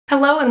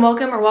Hello and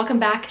welcome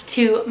back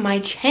to my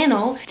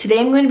channel.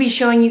 Today I'm going to be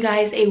showing you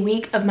guys a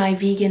week of my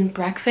vegan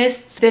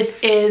breakfasts. This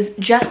is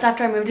just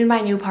after I moved into my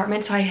new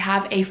apartment, so I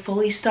have a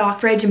fully stocked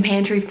fridge and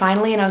pantry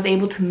finally, and I was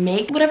able to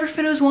make whatever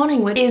food I was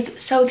wanting, which is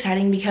so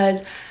exciting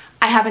because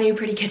I have a new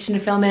pretty kitchen to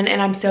film in,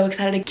 and I'm so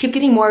excited to keep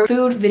getting more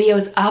food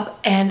videos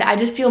up, and I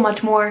just feel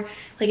much more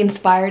like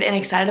inspired and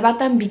excited about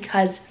them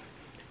because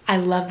I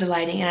love the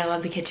lighting and I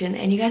love the kitchen,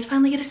 and you guys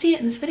finally get to see it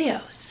in this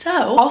video.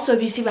 So also,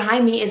 if you see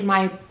behind me is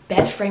my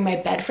bed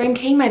frame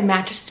came. My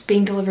mattress is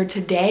being delivered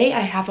today.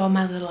 I have all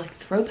my little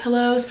throw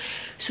pillows,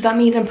 so that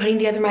means I'm putting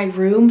together my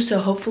room,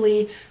 so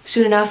hopefully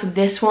soon enough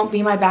this won't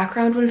be my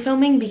background when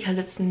filming because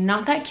it's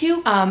not that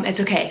cute. It's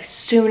okay,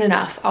 soon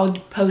enough I'll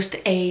post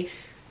a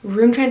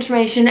room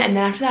transformation, and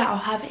then after that I'll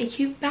have a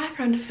cute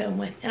background to film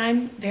with, and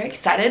I'm very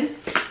excited.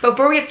 But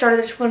before we get started,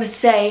 I just want to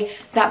say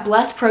that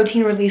Blessed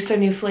Protein released their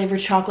new flavored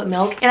chocolate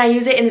milk, and I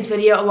use it in this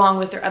video along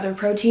with their other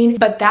protein,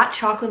 but that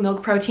chocolate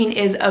milk protein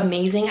is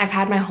amazing. I've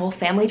had my whole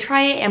family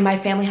try it, and my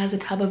family has a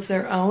tub of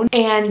their own,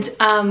 and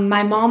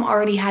my mom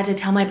already had to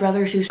tell my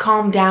brother to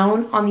calm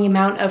down on the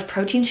amount of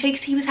protein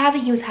shakes he was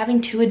having. He was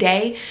having 2 a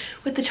day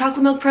with the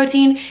chocolate milk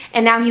protein,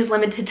 and now he's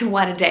limited to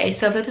 1 a day.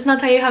 So if that does not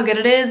tell you how good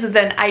it is,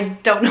 then I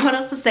don't know what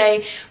else to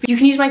say. But you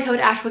can use my code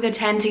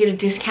aleawicka10 to get a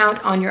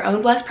discount on your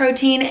own Blessed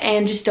Protein,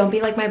 and just don't be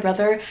like my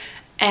brother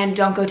and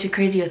don't go too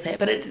crazy with it,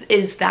 but it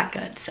is that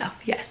good. So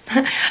yes,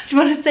 I just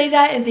want to say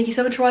that, and thank you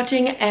so much for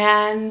watching,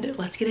 and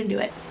let's get into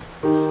it.